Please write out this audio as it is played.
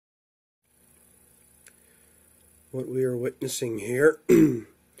What we are witnessing here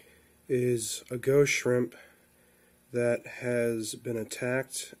is a ghost shrimp that has been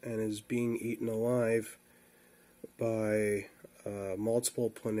attacked and is being eaten alive by multiple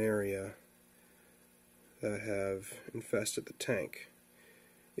planaria that have infested the tank.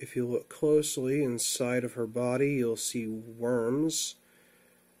 If you look closely inside of her body, you'll see worms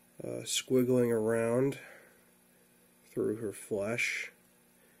squiggling around through her flesh,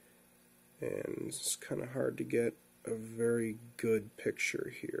 and it's kind of hard to get a very good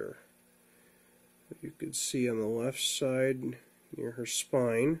picture here. You could see on the left side near her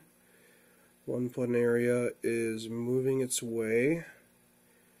spine, one planaria is moving its way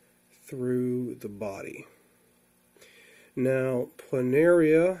through the body. Now,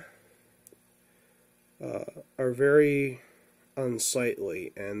 planaria are very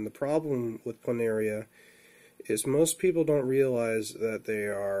unsightly, and the problem with planaria is most people don't realize that they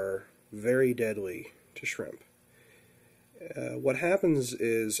are very deadly to shrimp. What happens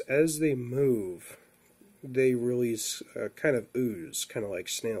is, as they move, they release a kind of ooze, kind of like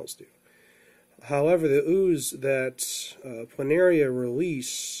snails do. However, the ooze that planaria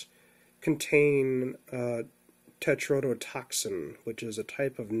release contain tetrodotoxin, which is a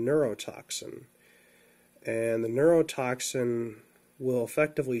type of neurotoxin. And the neurotoxin will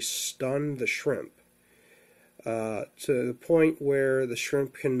effectively stun the shrimp to the point where the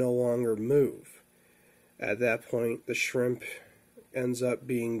shrimp can no longer move. At that point, the shrimp ends up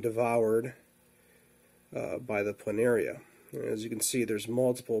being devoured by the planaria. As you can see, there's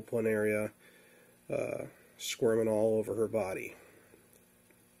multiple planaria squirming all over her body.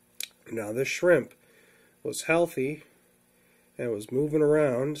 Now, this shrimp was healthy and was moving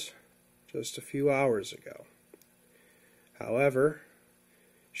around just a few hours ago. However,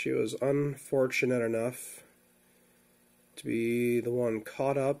 she was unfortunate enough to be the one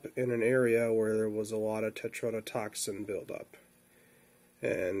caught up in an area where there was a lot of tetrodotoxin buildup,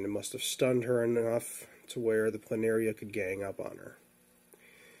 and it must have stunned her enough to where the planaria could gang up on her.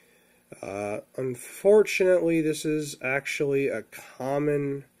 Unfortunately, this is actually a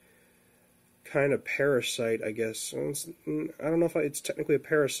common kind of parasite, I guess. I don't know if it's technically a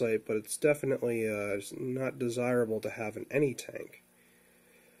parasite, but it's definitely not desirable to have in any tank.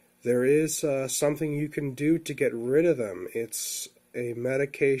 There is something you can do to get rid of them. It's a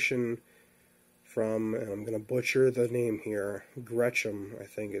medication from, and I'm going to butcher the name here, Gretchen, I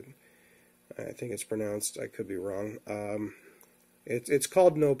think it's pronounced. I could be wrong. It's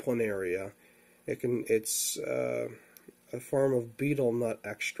called no planaria. It's a form of betel nut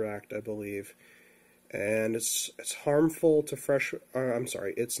extract, I believe, and it's harmful to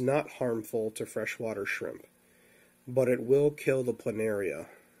it's not harmful to freshwater shrimp, but it will kill the planaria,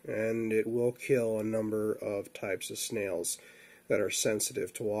 and it will kill a number of types of snails that are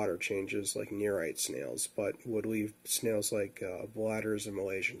sensitive to water changes, like nearite snails, but would leave snails like bladders and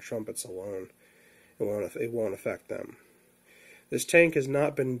Malaysian trumpets alone. It won't affect them. This tank has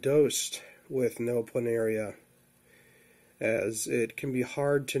not been dosed with no planaria, as it can be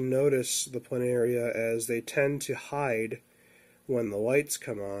hard to notice the planaria as they tend to hide when the lights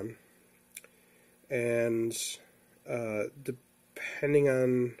come on, and depending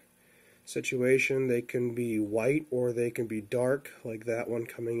on situation, they can be white or they can be dark, like that one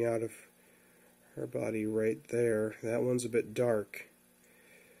coming out of her body right there. That one's a bit dark.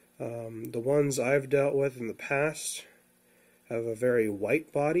 The ones I've dealt with in the past have a very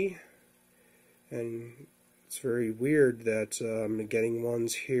white body, and it's very weird that I'm getting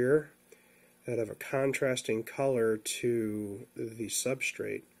ones here that have a contrasting color to the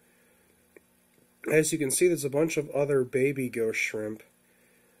substrate. As you can see, there's a bunch of other baby ghost shrimp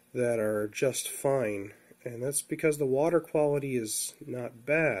that are just fine, and that's because the water quality is not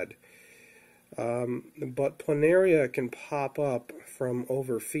bad. But planaria can pop up from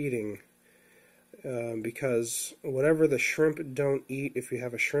overfeeding because whatever the shrimp don't eat, if you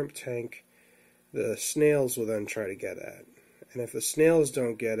have a shrimp tank, the snails will then try to get at. And if the snails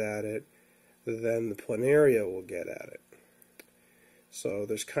don't get at it, then the planaria will get at it. So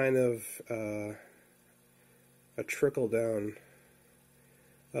there's kind of a trickle down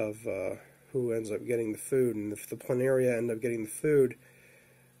of who ends up getting the food. And if the planaria end up getting the food,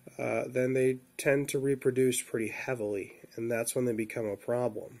 then they tend to reproduce pretty heavily, and that's when they become a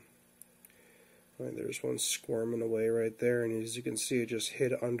problem. Right, there's one squirming away right there, and as you can see, it just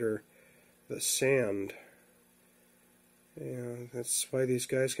hid under the sand. Yeah, that's why these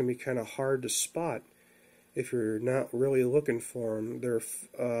guys can be kind of hard to spot if you're not really looking for them.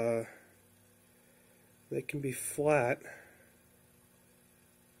 They can be flat,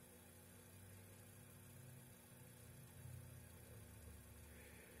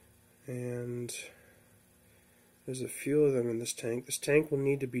 and There's a few of them in this tank. This tank will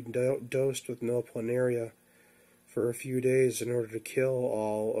need to be dosed with no planaria for a few days in order to kill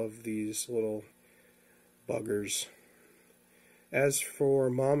all of these little buggers. As for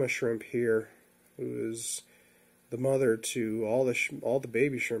Mama Shrimp here, who is the mother to all the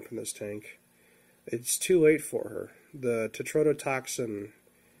baby shrimp in this tank, it's too late for her. The tetrodotoxin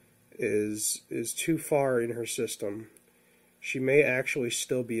is too far in her system. She may actually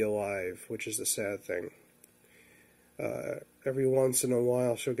still be alive, which is the sad thing. Every once in a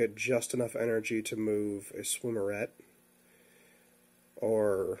while she'll get just enough energy to move a swimmerette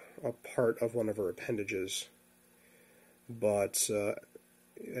or a part of one of her appendages. But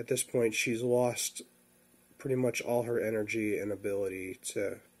at this point she's lost pretty much all her energy and ability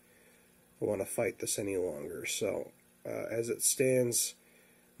to want to fight this any longer. So as it stands,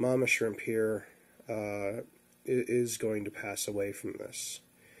 Mama Shrimp here is going to pass away from this.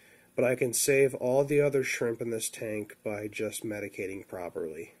 But I can save all the other shrimp in this tank by just medicating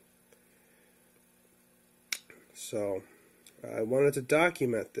properly. So I wanted to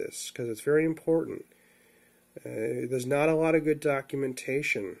document this because it's very important. There's not a lot of good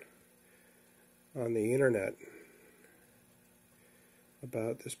documentation on the internet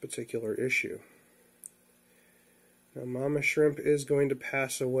about this particular issue. Now, Mama Shrimp is going to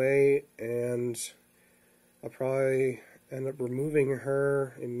pass away, and I'll probably end up removing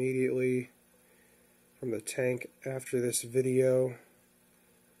her immediately from the tank after this video.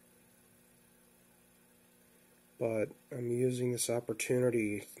 But I'm using this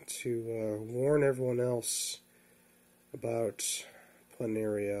opportunity to warn everyone else about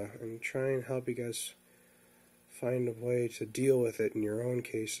Planaria and try and help you guys find a way to deal with it in your own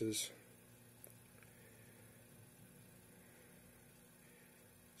cases.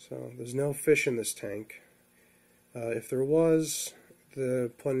 So there's no fish in this tank. If there was,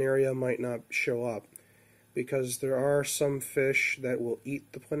 the Planaria might not show up, because there are some fish that will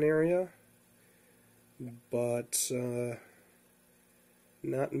eat the Planaria, but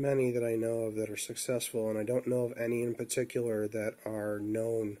not many that I know of that are successful, and I don't know of any in particular that are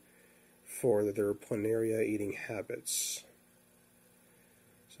known for their Planaria eating habits.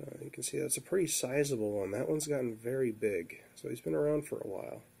 So you can see that's a pretty sizable one. That one's gotten very big, so he's been around for a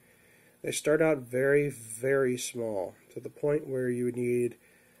while. They start out very, very small, to the point where you would need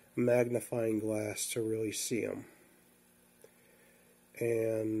a magnifying glass to really see them.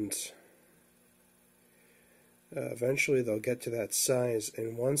 And eventually they'll get to that size,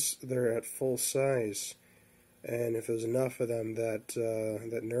 and once they're at full size, and if there's enough of them, that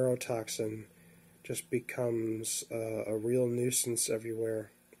neurotoxin just becomes a real nuisance everywhere.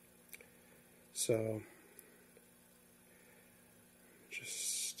 So just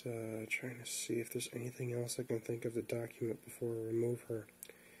trying to see if there's anything else I can think of to document before I remove her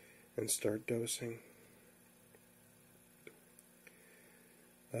and start dosing.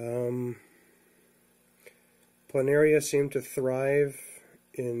 Planaria seem to thrive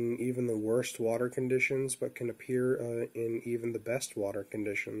in even the worst water conditions, but can appear in even the best water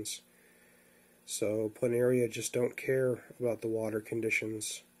conditions. So Planaria just don't care about the water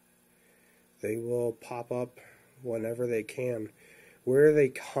conditions. They will pop up whenever they can. Where they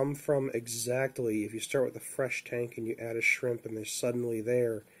come from exactly, if you start with a fresh tank and you add a shrimp and they're suddenly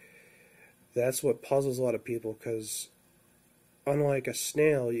there, that's what puzzles a lot of people, because unlike a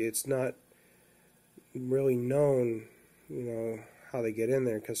snail, it's not really known, how they get in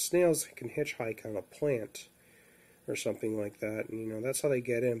there, because snails can hitchhike on a plant or something like that, and that's how they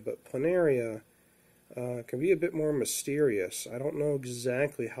get in. But Planaria can be a bit more mysterious. I don't know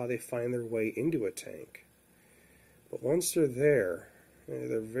exactly how they find their way into a tank, but once they're there,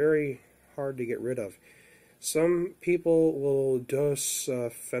 they're very hard to get rid of. Some people will dose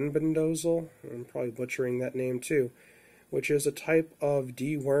fenbendazole, I'm probably butchering that name too, which is a type of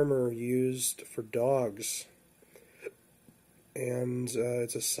dewormer used for dogs. And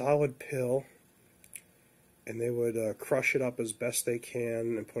it's a solid pill, and they would crush it up as best they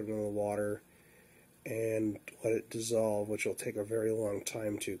can and put it in the water and let it dissolve, which will take a very long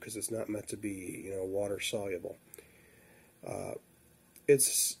time too, because it's not meant to be, water soluble.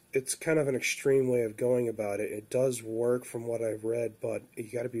 It's kind of an extreme way of going about it. It does work from what I've read, but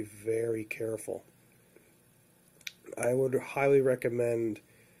you got to be very careful. I would highly recommend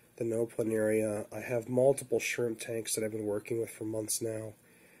the no Planaria. I have multiple shrimp tanks that I've been working with for months now.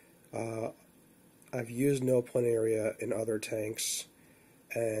 I've used no Planaria in other tanks,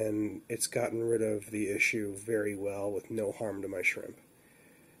 and it's gotten rid of the issue very well with no harm to my shrimp.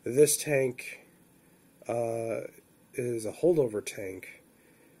 This tank is a holdover tank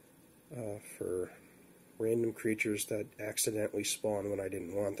for random creatures that accidentally spawn when I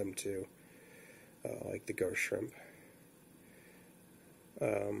didn't want them to. like the ghost shrimp,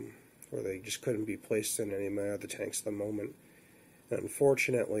 where they just couldn't be placed in any of my other tanks at the moment. And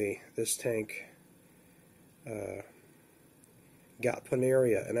unfortunately, this tank got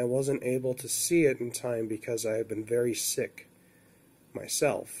planaria, and I wasn't able to see it in time because I had been very sick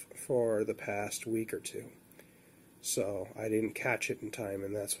myself for the past week or two. So I didn't catch it in time,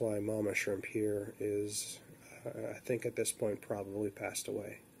 and that's why Mama Shrimp here is, I think at this point, probably passed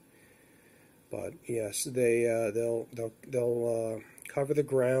away. But yes, they'll cover the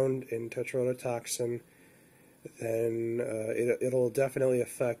ground in tetrodotoxin. Then it'll definitely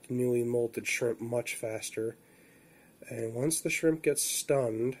affect newly molted shrimp much faster. And once the shrimp gets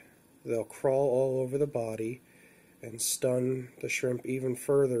stunned, they'll crawl all over the body and stun the shrimp even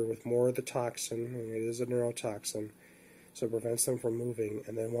further with more of the toxin, and it is a neurotoxin, so it prevents them from moving.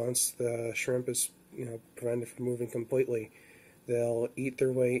 And then once the shrimp is prevented from moving completely, they'll eat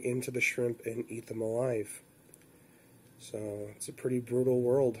their way into the shrimp and eat them alive. So it's a pretty brutal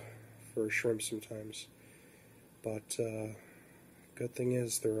world for shrimp sometimes. But good thing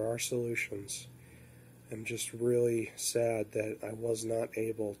is there are solutions. I'm just really sad that I was not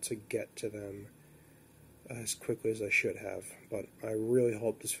able to get to them as quickly as I should have, but I really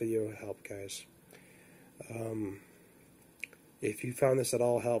hope this video helped, guys. If you found this at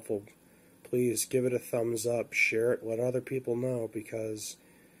all helpful, please give it a thumbs up, share it, let other people know, because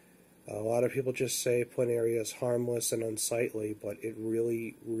a lot of people just say planaria is harmless and unsightly, but it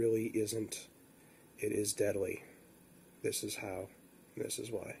really, really isn't. It is deadly. This is how, and this is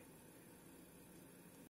why.